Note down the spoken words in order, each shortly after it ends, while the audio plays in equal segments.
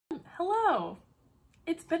Hello.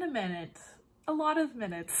 It's been a minute. A lot of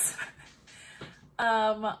minutes.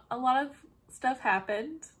 A lot of stuff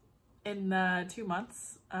happened in the 2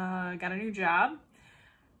 months. Got a new job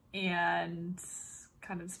and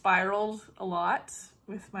kind of spiraled a lot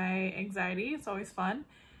with my anxiety. It's always fun.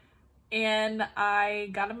 And I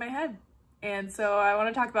got in my head. And so I want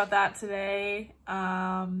to talk about that today,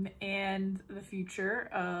 and the future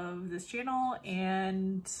of this channel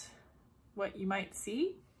and what you might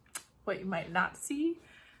see, what you might not see,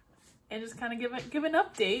 and just kind of give an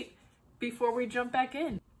update before we jump back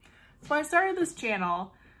in. So when I started this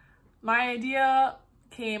channel, my idea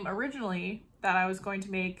came originally that I was going to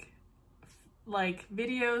make like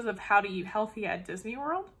videos of how to eat healthy at Disney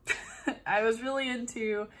World. I was really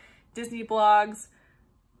into Disney vlogs.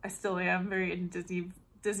 I still am very into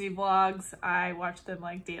Disney vlogs. I watch them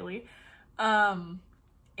like daily.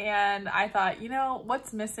 And I thought, you know,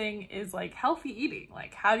 what's missing is like healthy eating.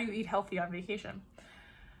 Like, how do you eat healthy on vacation?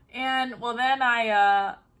 And well, then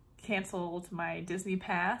I canceled my Disney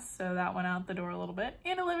pass, so that went out the door a little bit.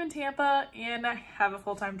 And I live in Tampa and I have a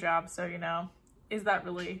full-time job, so you know, is that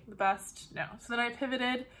really the best? No. So then I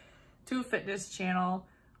pivoted to a fitness channel,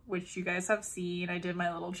 which you guys have seen. I did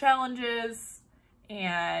my little challenges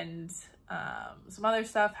and some other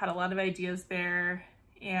stuff, had a lot of ideas there.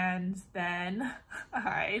 And then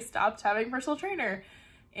I stopped having a personal trainer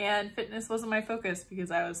and fitness wasn't my focus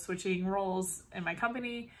because I was switching roles in my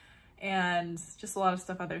company and just a lot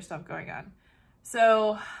of other stuff going on.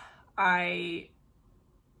 So I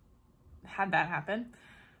had that happen.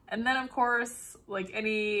 And then of course, like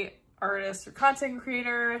any artist or content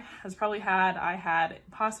creator has probably had, I had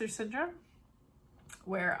imposter syndrome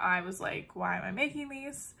where I was like, why am I making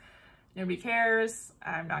these? Nobody cares.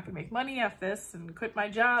 I'm not gonna make money off this and quit my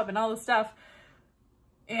job and all this stuff.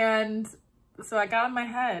 And so I got in my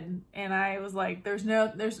head and I was like,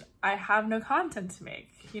 I have no content to make.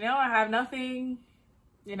 You know, I have nothing.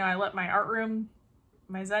 You know, I let my art room,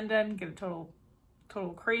 my Zen den get a total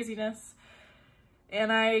craziness.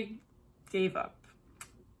 And I gave up.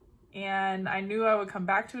 And I knew I would come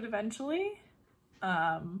back to it eventually.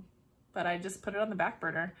 But I just put it on the back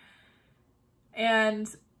burner.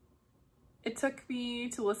 And it took me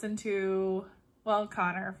to listen to, well,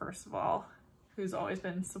 Connor, first of all, who's always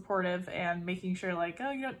been supportive and making sure like, oh,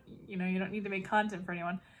 you don't need to make content for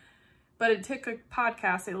anyone. But it took a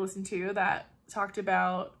podcast I listened to that talked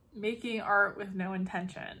about making art with no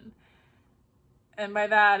intention. And by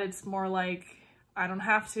that, it's more like, I don't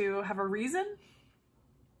have to have a reason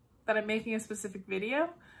that I'm making a specific video.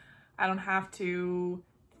 I don't have to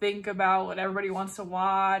think about what everybody wants to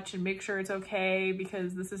watch and make sure it's okay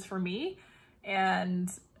because this is for me. And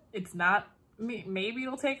it's not me. Maybe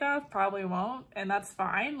it'll take off, probably won't, and that's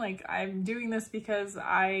fine. Like, I'm doing this because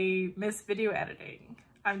I miss video editing.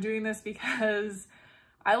 I'm doing this because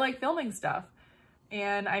I like filming stuff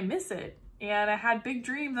and I miss it. And I had big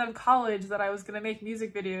dreams out of college that I was gonna make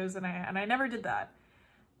music videos and I never did that.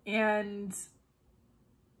 And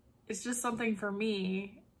it's just something for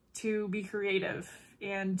me to be creative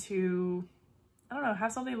and to, I don't know,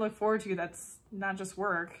 have something to look forward to that's not just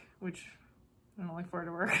work, which I don't look forward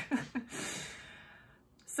to work.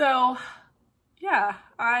 So yeah,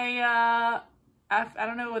 I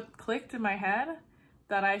don't know what clicked in my head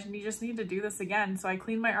that I just need to do this again. So I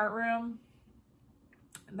cleaned my art room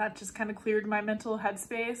and that just kind of cleared my mental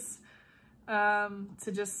headspace,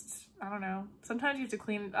 to just, I don't know, sometimes you have to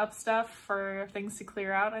clean up stuff for things to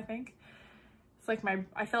clear out, I think. It's like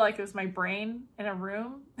I felt like it was my brain in a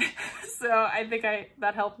room. So I think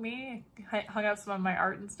that helped me. I hung up some of my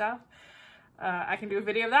art and stuff. I can do a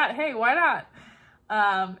video of that. Hey, why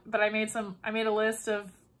not? But I made a list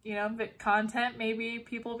of, you know, content. Maybe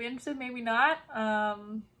people will be interested, maybe not.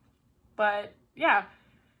 But yeah,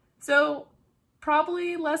 so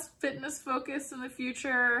probably less fitness focus in the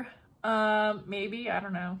future. Maybe, I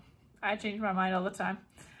don't know. I change my mind all the time.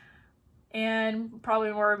 And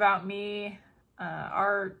probably more about me,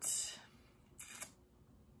 art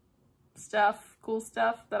stuff, cool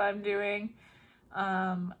stuff that I'm doing.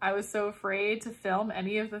 I was so afraid to film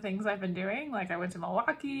any of the things I've been doing. Like I went to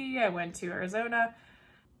Milwaukee, I went to Arizona,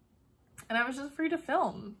 and I was just afraid to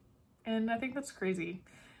film. And I think that's crazy.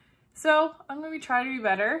 So I'm going to try to be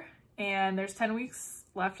better. And there's 10 weeks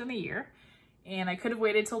left in the year. And I could have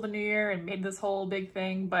waited till the new year and made this whole big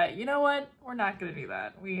thing, but you know what? We're not going to do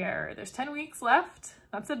that. There's 10 weeks left.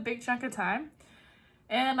 That's a big chunk of time.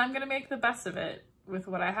 And I'm going to make the best of it with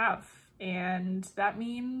what I have. And that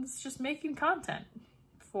means just making content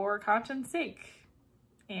for content's sake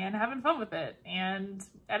and having fun with it and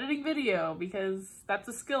editing video because that's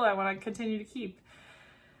a skill I want to continue to keep.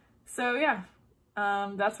 So yeah,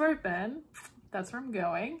 That's where I've been. That's where I'm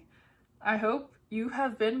going. I hope you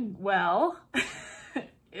have been well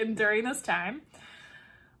during this time.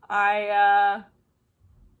 I've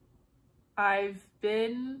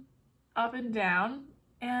been up and down,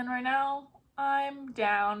 and right now I'm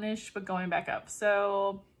downish but going back up.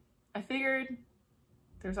 So I figured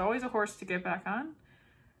there's always a horse to get back on,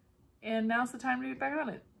 and now's the time to get back on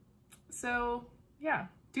it. So yeah,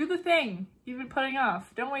 do the thing you've been putting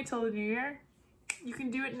off. Don't wait till the new year. You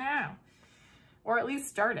can do it now, or at least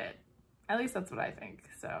start it. At least that's what I think.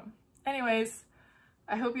 So anyways,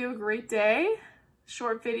 I hope you have a great day.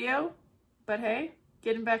 Short video, but hey,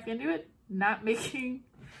 getting back into it, not making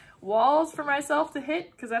walls for myself to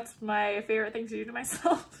hit, because that's my favorite thing to do to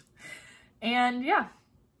myself. And yeah,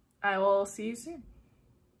 I will see you soon.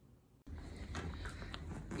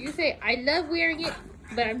 You say, I love wearing it,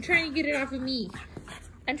 but I'm trying to get it off of me.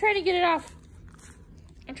 I'm trying to get it off.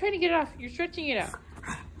 I'm trying to get it off. You're stretching it out.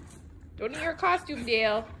 Don't eat your costume,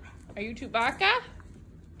 Dale. Are you Chewbacca?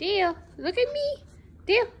 Dale, look at me.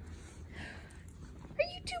 Dale. Are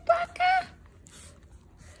you Chewbacca?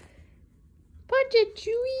 Punch it,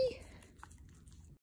 Chewie.